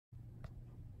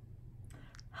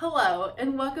Hello,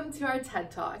 and welcome to our TED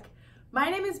Talk.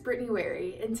 My name is Brittany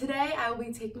Wary, and today I will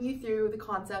be taking you through the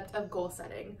concept of goal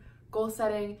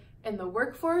setting in the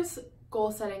workforce,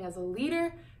 goal setting as a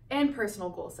leader, and personal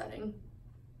goal setting.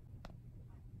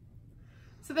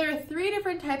 So there are three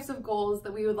different types of goals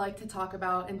that we would like to talk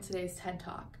about in today's TED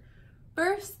Talk.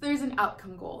 First, there's an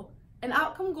outcome goal. An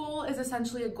outcome goal is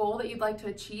essentially a goal that you'd like to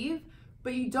achieve,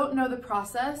 but you don't know the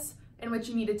process in which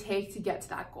you need to take to get to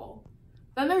that goal.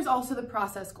 Then there's also the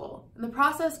process goal, and the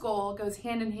process goal goes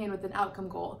hand in hand with an outcome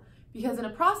goal, because in a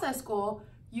process goal,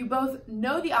 you both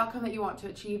know the outcome that you want to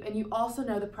achieve, and you also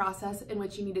know the process in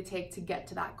which you need to take to get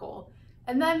to that goal.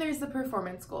 And then there's the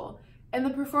performance goal, and the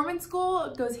performance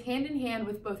goal goes hand in hand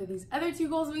with both of these other two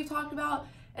goals that we've talked about,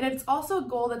 and it's also a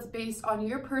goal that's based on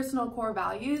your personal core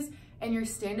values and your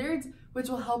standards, which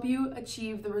will help you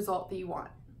achieve the result that you want.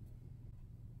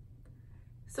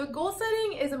 So goal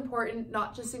setting is important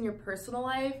not just in your personal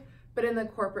life, but in the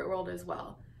corporate world as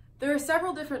well. There are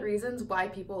several different reasons why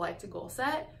people like to goal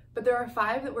set, but there are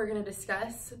 5 that we're going to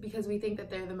discuss because we think that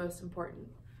they're the most important.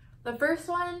 The first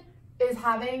one is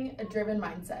having a driven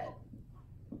mindset.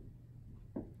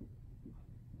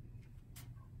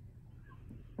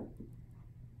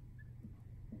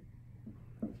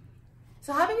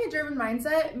 So having a driven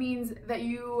mindset means that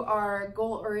you are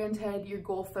goal-oriented, you're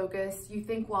goal-focused, you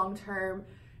think long-term,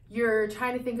 you're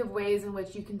trying to think of ways in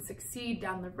which you can succeed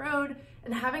down the road,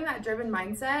 and having that driven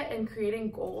mindset and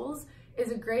creating goals is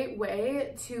a great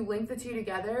way to link the two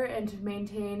together and to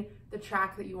maintain the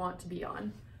track that you want to be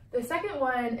on. The second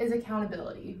one is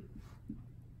accountability.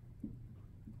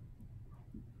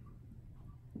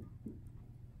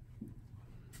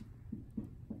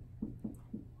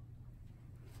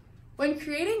 When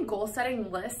creating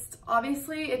goal-setting lists,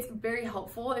 obviously it's very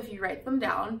helpful if you write them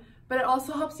down, but it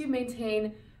also helps you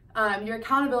maintain your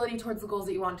accountability towards the goals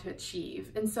that you want to achieve.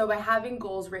 And so by having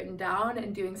goals written down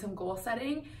and doing some goal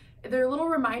setting, they're little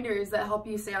reminders that help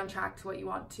you stay on track to what you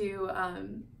want to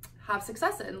have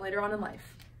success in later on in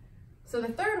life. So the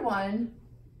third one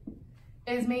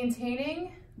is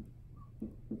maintaining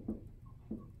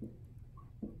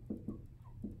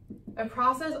a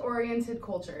process-oriented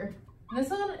culture. And this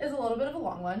one is a little bit of a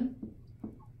long one.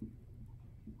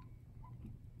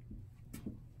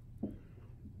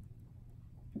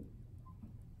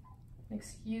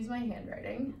 Excuse my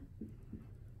handwriting.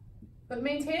 But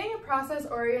maintaining a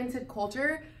process-oriented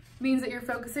culture means that you're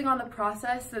focusing on the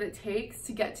process that it takes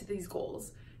to get to these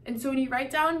goals. And so when you write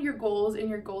down your goals in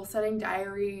your goal-setting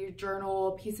diary, your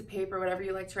journal, piece of paper, whatever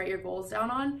you like to write your goals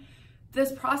down on,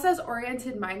 this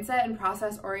process-oriented mindset and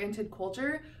process-oriented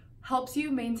culture helps you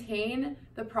maintain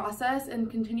the process and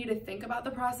continue to think about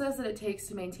the process that it takes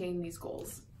to maintain these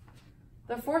goals.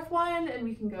 The fourth one, and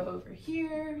we can go over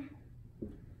here,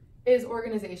 is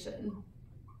organization.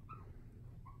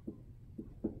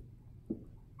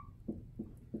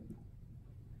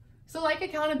 So like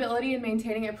accountability and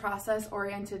maintaining a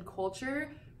process-oriented culture,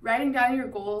 writing down your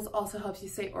goals also helps you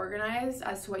stay organized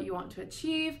as to what you want to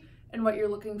achieve and what you're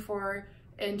looking for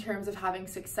in terms of having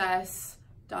success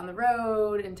down the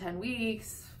road in 10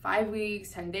 weeks, 5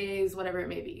 weeks, 10 days, whatever it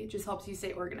may be. It just helps you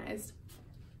stay organized.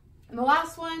 And the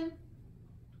last one,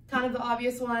 kind of the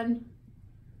obvious one,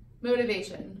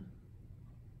 motivation.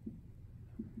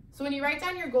 So when you write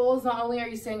down your goals, not only are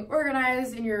you staying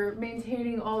organized and you're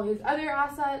maintaining all these other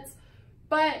assets,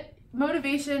 but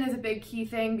motivation is a big key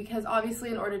thing because obviously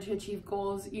in order to achieve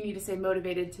goals, you need to stay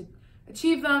motivated to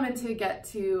achieve them and to get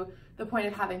to the point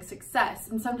of having success.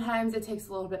 And sometimes it takes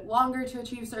a little bit longer to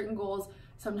achieve certain goals.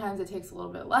 Sometimes it takes a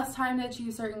little bit less time to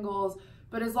achieve certain goals.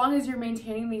 But as long as you're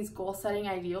maintaining these goal setting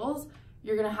ideals,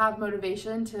 you're gonna have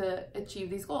motivation to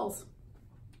achieve these goals.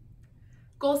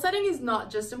 Goal setting is not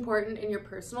just important in your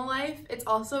personal life, it's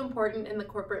also important in the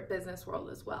corporate business world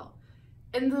as well.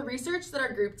 In the research that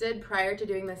our group did prior to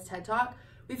doing this TED Talk,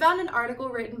 we found an article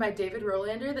written by David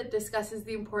Rolander that discusses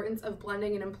the importance of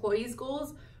blending an employee's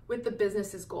goals with the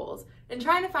business's goals and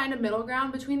trying to find a middle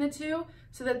ground between the two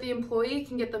so that the employee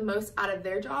can get the most out of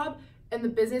their job and the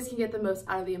business can get the most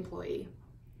out of the employee.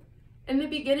 In the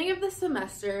beginning of the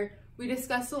semester, we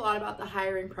discussed a lot about the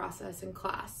hiring process in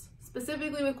class,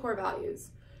 specifically with core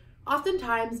values.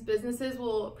 Oftentimes, businesses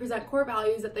will present core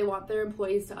values that they want their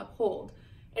employees to uphold.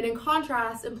 And in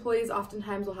contrast, employees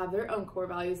oftentimes will have their own core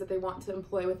values that they want to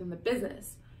employ within the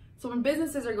business. So when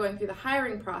businesses are going through the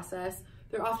hiring process,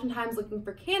 they're oftentimes looking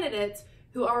for candidates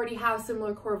who already have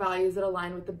similar core values that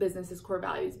align with the business's core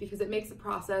values because it makes the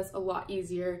process a lot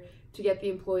easier to get the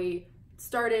employee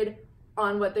started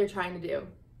on what they're trying to do.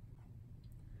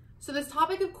 So this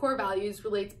topic of core values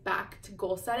relates back to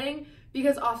goal setting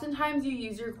because oftentimes you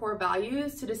use your core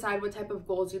values to decide what type of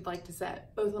goals you'd like to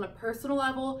set, both on a personal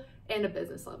level and a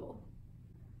business level.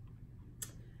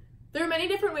 There are many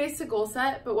different ways to goal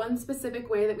set, but one specific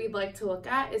way that we'd like to look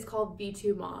at is called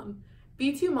V2MOM.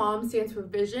 V2MOM stands for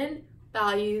vision,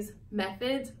 values,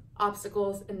 methods,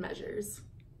 obstacles, and measures.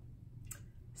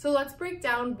 So let's break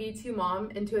down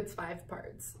V2MOM into its 5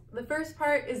 parts. The first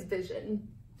part is vision.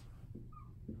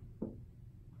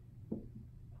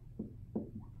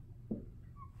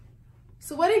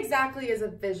 So what exactly is a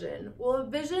vision? Well, a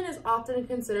vision is often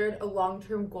considered a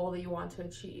long-term goal that you want to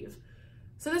achieve.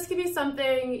 So this could be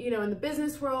something, in the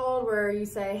business world where you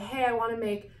say, hey, I want to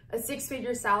make a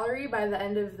 6-figure salary by the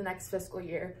end of the next fiscal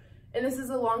year. And this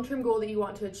is a long-term goal that you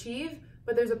want to achieve,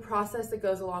 but there's a process that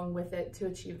goes along with it to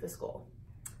achieve this goal.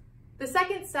 The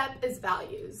second step is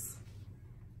values.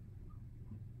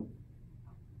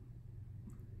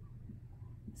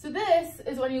 So this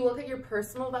is when you look at your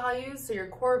personal values, so your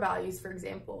core values, for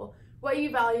example, what you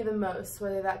value the most,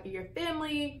 whether that be your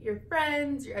family, your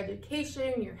friends, your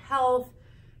education, your health,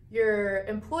 your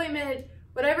employment,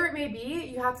 whatever it may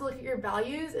be. You have to look at your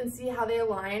values and see how they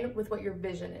align with what your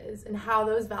vision is and how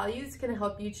those values can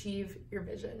help you achieve your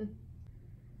vision.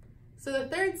 So the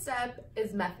third step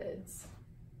is methods.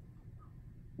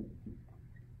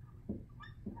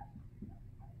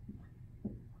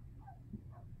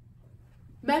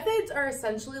 Methods are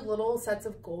essentially little sets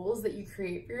of goals that you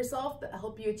create for yourself that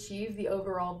help you achieve the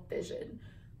overall vision.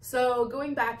 So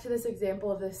going back to this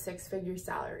example of this 6-figure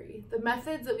salary, the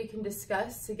methods that we can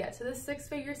discuss to get to this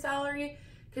 6-figure salary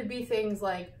could be things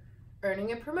like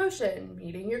earning a promotion,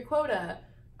 meeting your quota,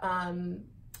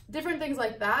 different things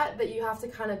like that you have to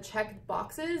kind of check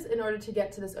boxes in order to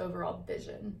get to this overall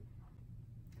vision.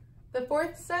 The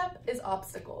fourth step is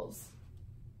obstacles.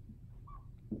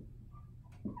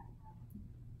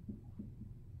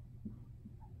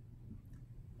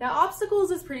 Now,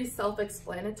 obstacles is pretty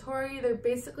self-explanatory. They're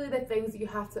basically the things you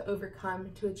have to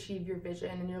overcome to achieve your vision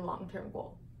and your long-term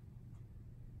goal.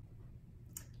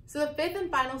 So the fifth and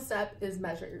final step is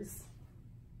measures.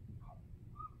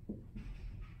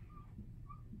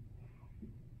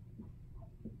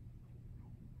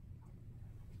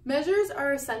 Measures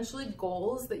are essentially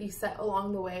goals that you set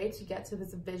along the way to get to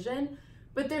this vision,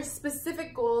 but they're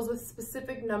specific goals with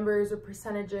specific numbers or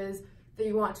percentages that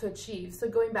you want to achieve. So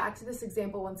going back to this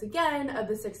example once again of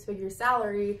the 6-figure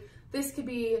salary, this could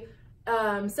be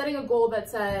setting a goal that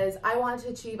says, I want to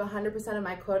achieve 100% of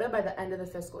my quota by the end of the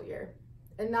fiscal year.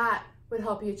 And that would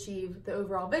help you achieve the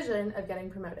overall vision of getting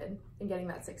promoted and getting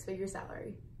that 6-figure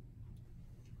salary.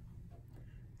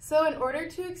 So in order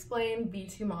to explain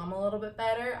V2MOM a little bit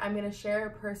better, I'm going to share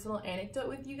a personal anecdote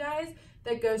with you guys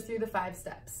that goes through the 5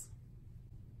 steps.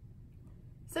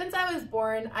 Since I was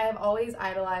born, I have always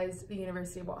idolized the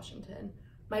University of Washington.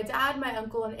 My dad, my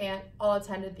uncle, and aunt all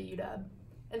attended the UW.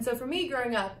 And so for me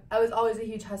growing up, I was always a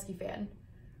huge Husky fan.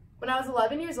 When I was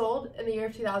 11 years old, in the year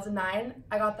of 2009,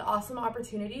 I got the awesome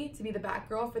opportunity to be the back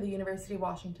girl for the University of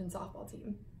Washington softball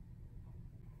team.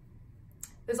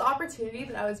 This opportunity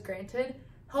that I was granted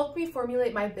helped me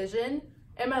formulate my vision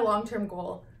and my long-term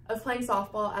goal of playing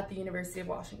softball at the University of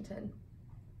Washington.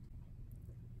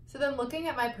 So then looking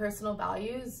at my personal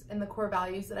values and the core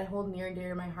values that I hold near and dear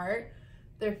to my heart,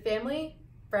 they're family,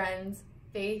 friends,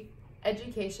 faith,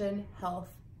 education, health,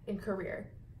 and career.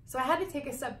 So I had to take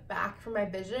a step back from my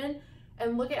vision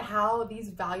and look at how these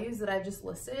values that I've just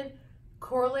listed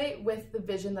correlate with the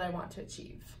vision that I want to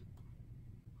achieve.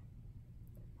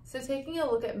 So taking a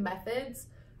look at methods,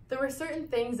 there were certain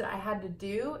things that I had to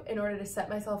do in order to set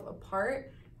myself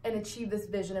apart and achieve this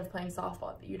vision of playing softball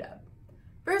at the UW.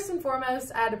 First and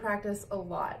foremost, I had to practice a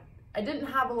lot. I didn't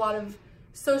have a lot of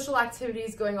social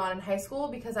activities going on in high school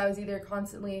because I was either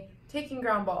constantly taking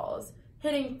ground balls,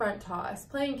 hitting front toss,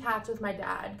 playing catch with my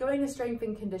dad, going to strength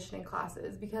and conditioning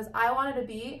classes because I wanted to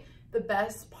be the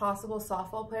best possible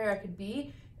softball player I could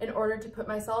be in order to put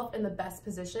myself in the best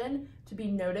position to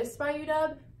be noticed by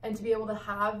UW and to be able to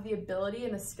have the ability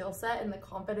and the skill set and the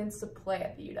confidence to play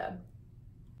at the UW.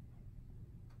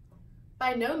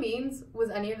 By no means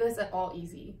was any of this at all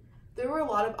easy. There were a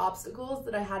lot of obstacles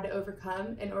that I had to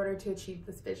overcome in order to achieve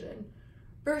this vision.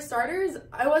 For starters,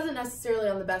 I wasn't necessarily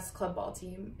on the best club ball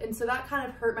team, and so that kind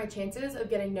of hurt my chances of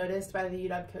getting noticed by the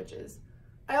UW coaches.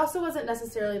 I also wasn't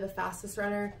necessarily the fastest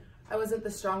runner, I wasn't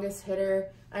the strongest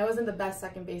hitter, and I wasn't the best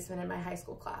second baseman in my high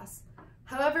school class.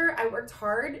 However, I worked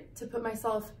hard to put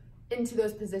myself into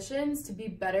those positions to be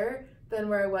better than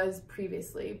where I was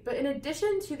previously. But in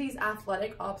addition to these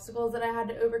athletic obstacles that I had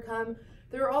to overcome,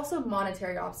 there were also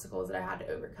monetary obstacles that I had to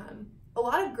overcome. A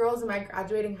lot of girls in my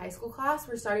graduating high school class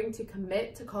were starting to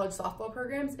commit to college softball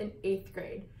programs in 8th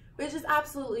grade, which is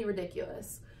absolutely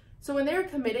ridiculous. So when they were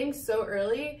committing so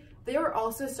early, they were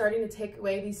also starting to take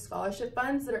away these scholarship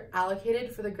funds that are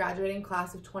allocated for the graduating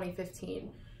class of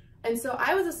 2015. And so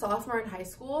I was a sophomore in high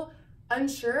school,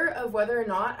 unsure of whether or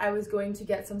not I was going to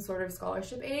get some sort of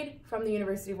scholarship aid from the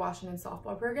University of Washington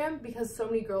softball program because so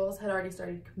many girls had already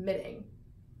started committing.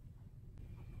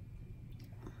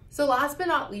 So last but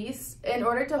not least, in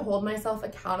order to hold myself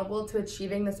accountable to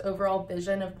achieving this overall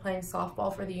vision of playing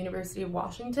softball for the University of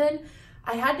Washington,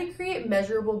 I had to create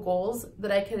measurable goals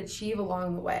that I could achieve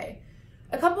along the way.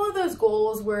 A couple of those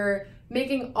goals were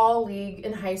making all league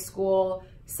in high school,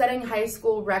 setting high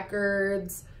school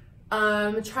records,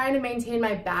 trying to maintain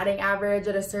my batting average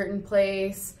at a certain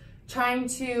place, trying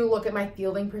to look at my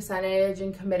fielding percentage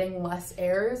and committing less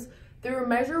errors. There were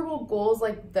measurable goals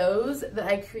like those that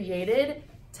I created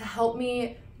to help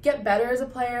me get better as a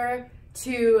player,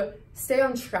 to stay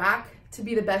on track to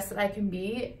be the best that I can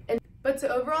be, but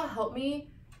to overall help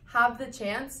me have the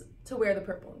chance to wear the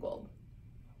purple and gold.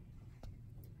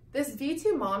 This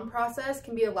V2 Mom process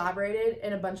can be elaborated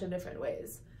in a bunch of different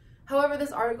ways. However,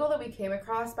 this article that we came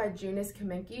across by Junice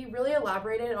Kaminke really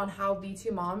elaborated on how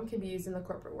V2 Mom can be used in the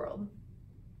corporate world.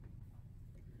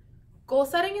 Goal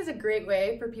setting is a great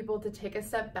way for people to take a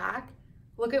step back,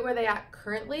 look at where they are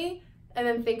currently, and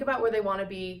then think about where they want to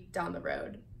be down the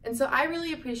road. And so I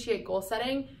really appreciate goal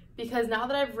setting because now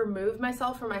that I've removed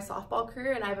myself from my softball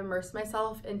career and I've immersed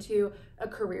myself into a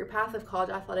career path of college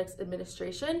athletics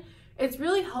administration, it's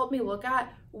really helped me look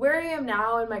at where I am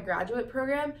now in my graduate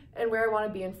program and where I want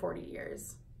to be in 40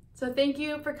 years. So thank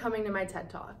you for coming to my TED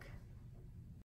Talk.